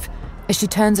relief as she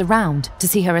turns around to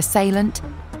see her assailant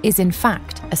is in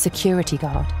fact a security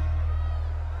guard.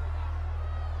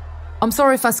 I'm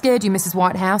sorry if I scared you, Mrs.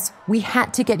 Whitehouse. We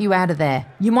had to get you out of there.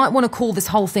 You might want to call this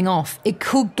whole thing off. It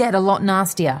could get a lot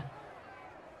nastier.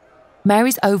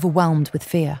 Mary's overwhelmed with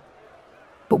fear.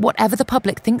 But whatever the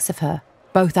public thinks of her,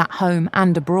 both at home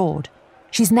and abroad,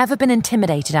 she's never been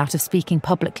intimidated out of speaking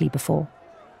publicly before.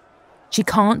 She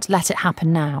can't let it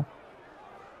happen now.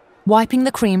 Wiping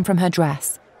the cream from her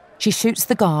dress, she shoots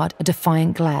the guard a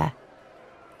defiant glare.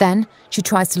 Then she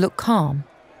tries to look calm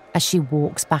as she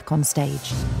walks back on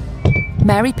stage.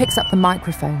 Mary picks up the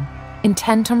microphone,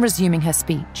 intent on resuming her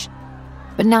speech.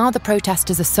 But now the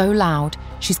protesters are so loud,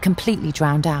 she's completely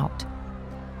drowned out.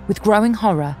 With growing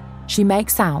horror, she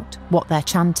makes out what they're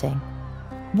chanting.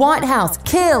 Whitehouse,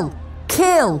 kill!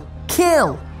 Kill!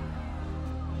 Kill!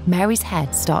 Mary's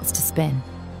head starts to spin.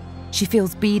 She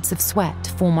feels beads of sweat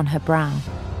form on her brow.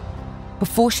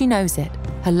 Before she knows it,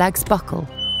 her legs buckle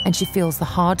and she feels the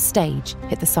hard stage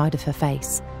hit the side of her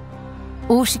face.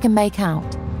 All she can make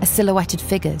out are silhouetted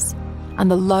figures and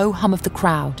the low hum of the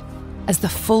crowd as the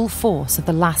full force of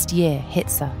the last year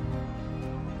hits her.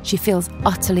 She feels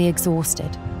utterly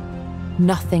exhausted,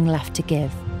 nothing left to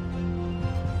give.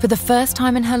 For the first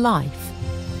time in her life,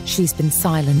 she's been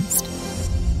silenced.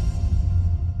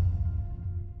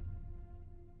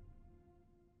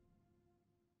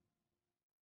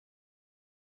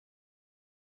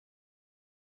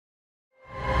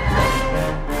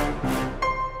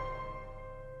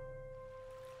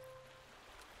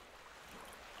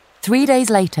 Three days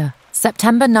later,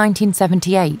 September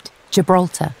 1978,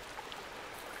 Gibraltar.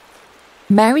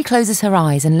 Mary closes her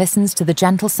eyes and listens to the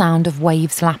gentle sound of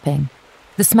waves lapping.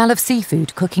 The smell of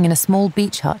seafood cooking in a small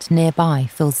beach hut nearby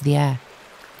fills the air.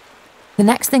 The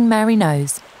next thing Mary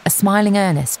knows, a smiling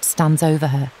Ernest stands over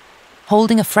her,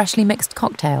 holding a freshly mixed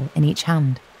cocktail in each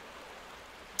hand.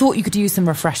 Thought you could use some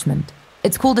refreshment.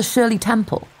 It's called a Shirley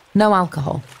Temple, no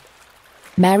alcohol.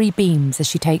 Mary beams as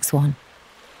she takes one.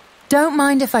 Don't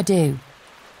mind if I do.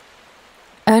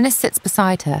 Ernest sits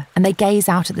beside her and they gaze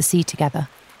out at the sea together.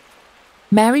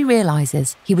 Mary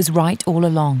realises he was right all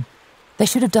along. They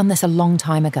should have done this a long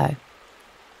time ago.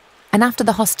 And after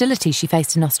the hostility she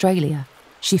faced in Australia,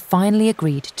 she finally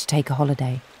agreed to take a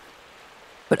holiday.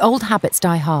 But old habits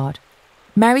die hard.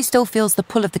 Mary still feels the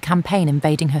pull of the campaign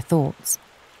invading her thoughts.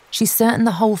 She's certain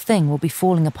the whole thing will be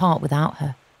falling apart without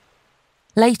her.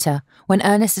 Later, when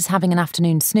Ernest is having an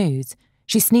afternoon snooze,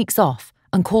 she sneaks off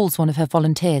and calls one of her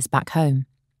volunteers back home.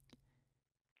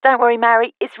 Don't worry,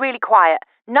 Mary, it's really quiet.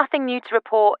 Nothing new to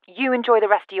report. You enjoy the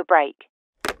rest of your break.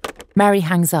 Mary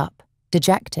hangs up,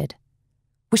 dejected.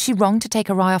 Was she wrong to take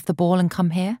her eye off the ball and come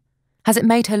here? Has it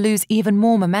made her lose even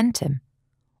more momentum?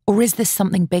 Or is this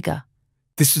something bigger?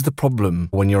 This is the problem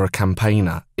when you're a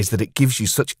campaigner, is that it gives you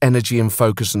such energy and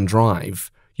focus and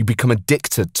drive. You become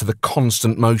addicted to the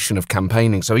constant motion of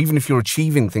campaigning. So even if you're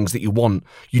achieving things that you want,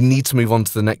 you need to move on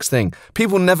to the next thing.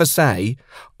 People never say,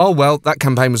 oh, well, that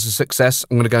campaign was a success,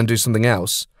 I'm going to go and do something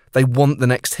else. They want the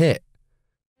next hit.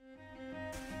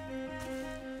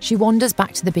 She wanders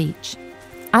back to the beach.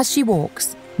 As she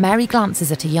walks, Mary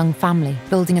glances at a young family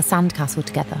building a sandcastle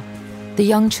together, the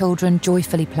young children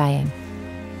joyfully playing.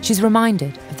 She's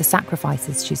reminded of the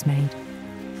sacrifices she's made.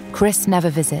 Chris never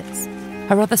visits.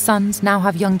 Her other sons now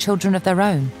have young children of their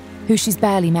own, who she's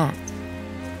barely met.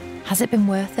 Has it been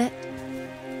worth it?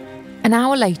 An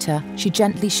hour later, she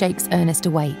gently shakes Ernest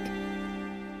awake.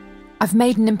 I've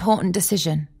made an important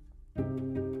decision.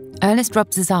 Ernest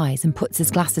rubs his eyes and puts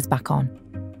his glasses back on.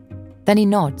 Then he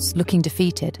nods, looking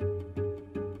defeated.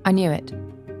 I knew it.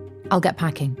 I'll get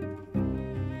packing.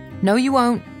 No, you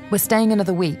won't. We're staying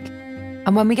another week.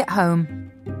 And when we get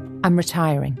home, I'm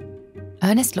retiring.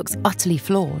 Ernest looks utterly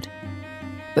floored.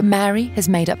 But Mary has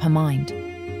made up her mind.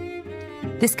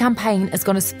 This campaign has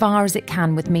gone as far as it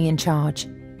can with me in charge.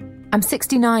 I'm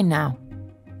 69 now.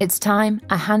 It's time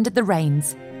I handed the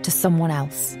reins to someone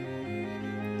else.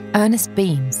 Ernest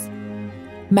beams.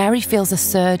 Mary feels a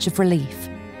surge of relief,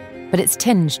 but it's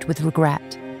tinged with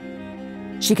regret.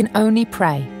 She can only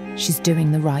pray she's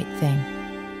doing the right thing.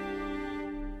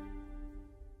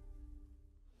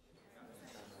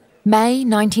 May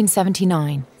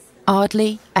 1979,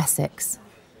 Ardleigh, Essex.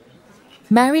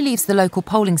 Mary leaves the local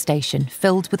polling station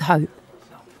filled with hope.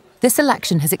 This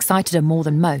election has excited her more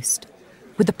than most,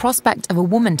 with the prospect of a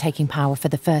woman taking power for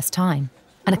the first time,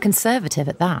 and a Conservative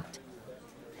at that.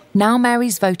 Now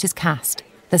Mary's vote is cast,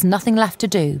 there's nothing left to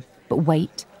do but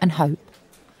wait and hope.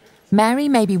 Mary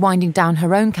may be winding down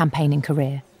her own campaigning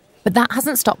career, but that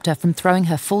hasn't stopped her from throwing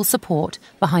her full support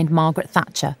behind Margaret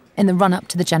Thatcher in the run-up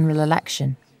to the general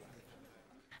election.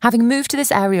 Having moved to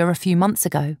this area a few months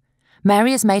ago,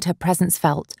 Mary has made her presence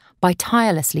felt by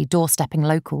tirelessly doorstepping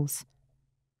locals.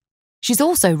 She's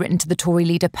also written to the Tory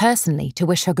leader personally to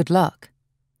wish her good luck.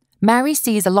 Mary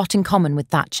sees a lot in common with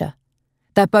Thatcher.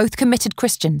 They're both committed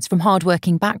Christians from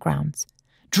hard-working backgrounds,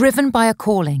 driven by a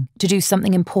calling to do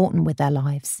something important with their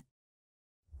lives.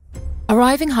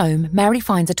 Arriving home, Mary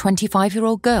finds a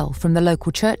 25-year-old girl from the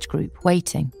local church group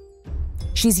waiting.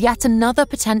 She's yet another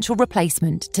potential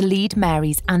replacement to lead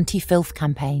Mary's anti-filth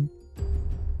campaign.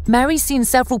 Mary's seen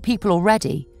several people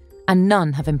already, and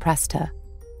none have impressed her.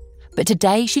 But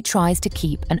today she tries to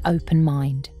keep an open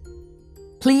mind.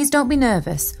 Please don't be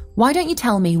nervous. Why don't you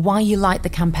tell me why you like the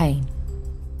campaign?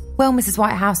 Well, Mrs.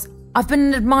 Whitehouse, I've been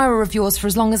an admirer of yours for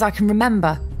as long as I can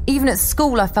remember. Even at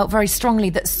school, I felt very strongly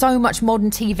that so much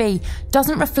modern TV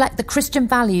doesn't reflect the Christian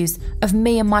values of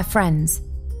me and my friends.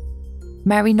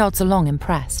 Mary nods along,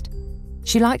 impressed.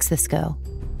 She likes this girl.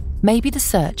 Maybe the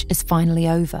search is finally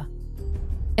over.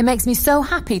 It makes me so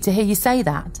happy to hear you say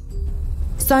that.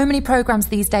 So many programmes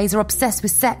these days are obsessed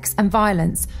with sex and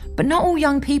violence, but not all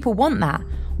young people want that.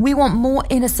 We want more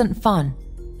innocent fun,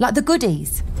 like the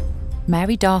Goodies.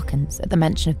 Mary darkens at the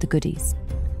mention of the Goodies.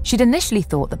 She'd initially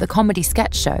thought that the comedy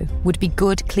sketch show would be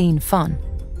good, clean fun.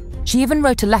 She even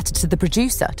wrote a letter to the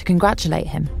producer to congratulate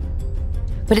him.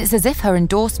 But it's as if her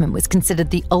endorsement was considered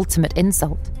the ultimate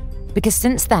insult, because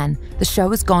since then, the show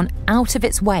has gone out of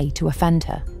its way to offend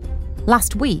her.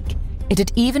 Last week, it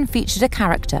had even featured a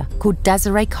character called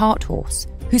Desiree Carthorse,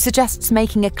 who suggests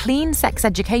making a clean sex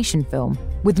education film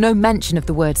with no mention of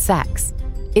the word sex.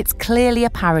 It's clearly a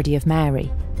parody of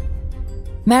Mary.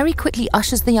 Mary quickly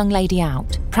ushers the young lady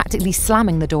out, practically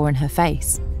slamming the door in her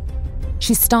face.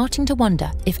 She's starting to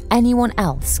wonder if anyone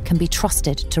else can be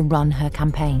trusted to run her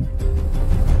campaign.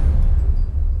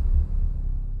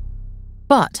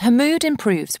 But her mood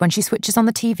improves when she switches on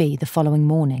the TV the following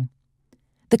morning.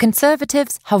 The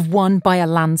Conservatives have won by a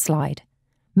landslide.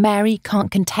 Mary can't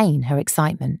contain her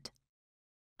excitement.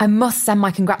 I must send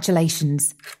my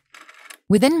congratulations.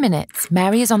 Within minutes,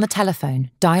 Mary is on the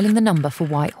telephone, dialing the number for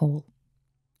Whitehall.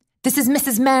 This is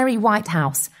Mrs. Mary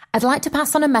Whitehouse. I'd like to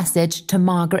pass on a message to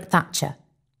Margaret Thatcher.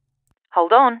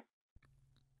 Hold on.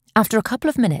 After a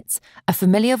couple of minutes, a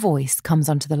familiar voice comes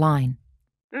onto the line.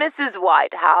 Mrs.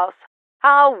 Whitehouse,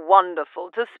 how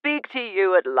wonderful to speak to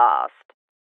you at last.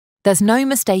 There's no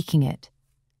mistaking it.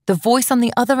 The voice on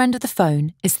the other end of the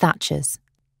phone is Thatcher's.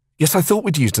 Yes, I thought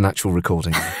we'd used an actual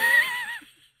recording.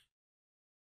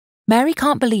 Mary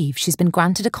can't believe she's been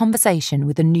granted a conversation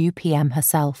with the new PM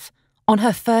herself, on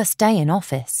her first day in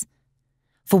office.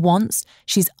 For once,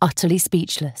 she's utterly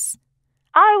speechless.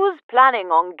 I was planning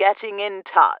on getting in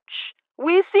touch.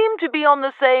 We seem to be on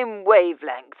the same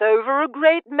wavelength over a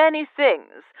great many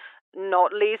things,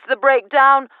 not least the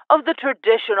breakdown of the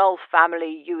traditional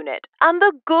family unit and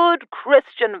the good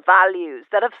Christian values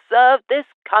that have served this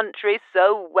country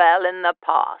so well in the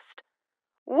past.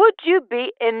 Would you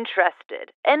be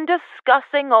interested in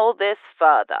discussing all this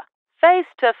further, face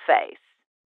to face?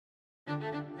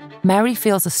 Mary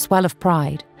feels a swell of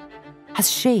pride.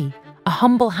 Has she, a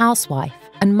humble housewife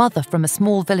and mother from a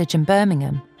small village in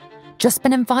Birmingham, just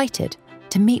been invited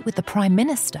to meet with the Prime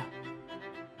Minister?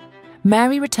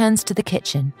 Mary returns to the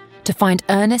kitchen to find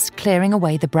Ernest clearing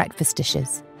away the breakfast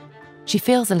dishes. She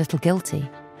feels a little guilty.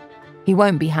 He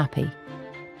won't be happy.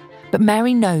 But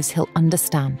Mary knows he'll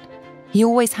understand. He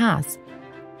always has.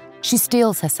 She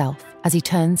steels herself as he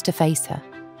turns to face her.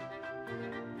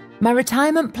 My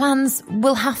retirement plans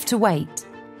will have to wait.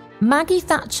 Maggie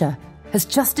Thatcher has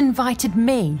just invited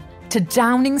me to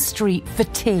Downing Street for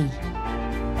tea.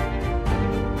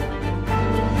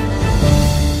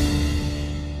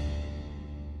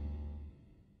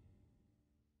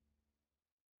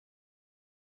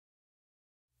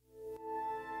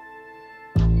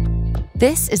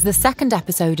 This is the second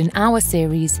episode in our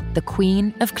series, The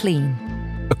Queen of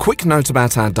Clean. A quick note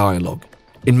about our dialogue.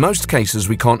 In most cases,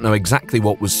 we can't know exactly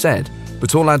what was said,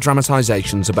 but all our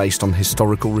dramatisations are based on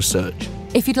historical research.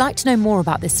 If you'd like to know more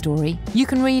about this story, you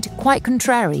can read Quite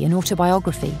Contrary, an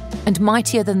autobiography, and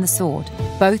Mightier Than the Sword,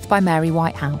 both by Mary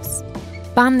Whitehouse.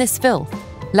 Ban This Filth,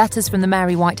 Letters from the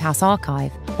Mary Whitehouse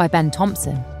Archive by Ben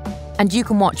Thompson. And you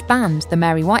can watch Banned, the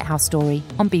Mary Whitehouse story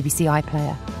on BBC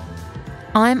iPlayer.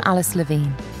 I'm Alice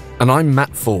Levine. And I'm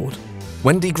Matt Ford.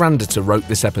 Wendy Granditer wrote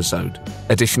this episode.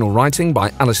 Additional writing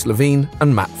by Alice Levine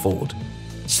and Matt Ford.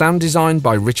 Sound design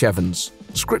by Rich Evans.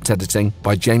 Script editing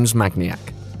by James Magniak.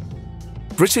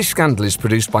 British Scandal is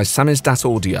produced by Samizdat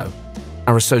Audio.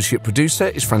 Our associate producer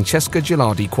is Francesca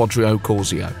Gilardi Quadrio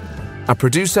Corsio. Our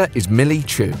producer is Millie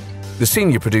Chu. The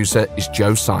senior producer is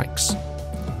Joe Sykes.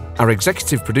 Our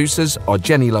executive producers are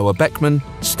Jenny Lower Beckman,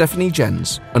 Stephanie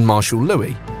Jens and Marshall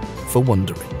Louis for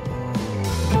Wondery.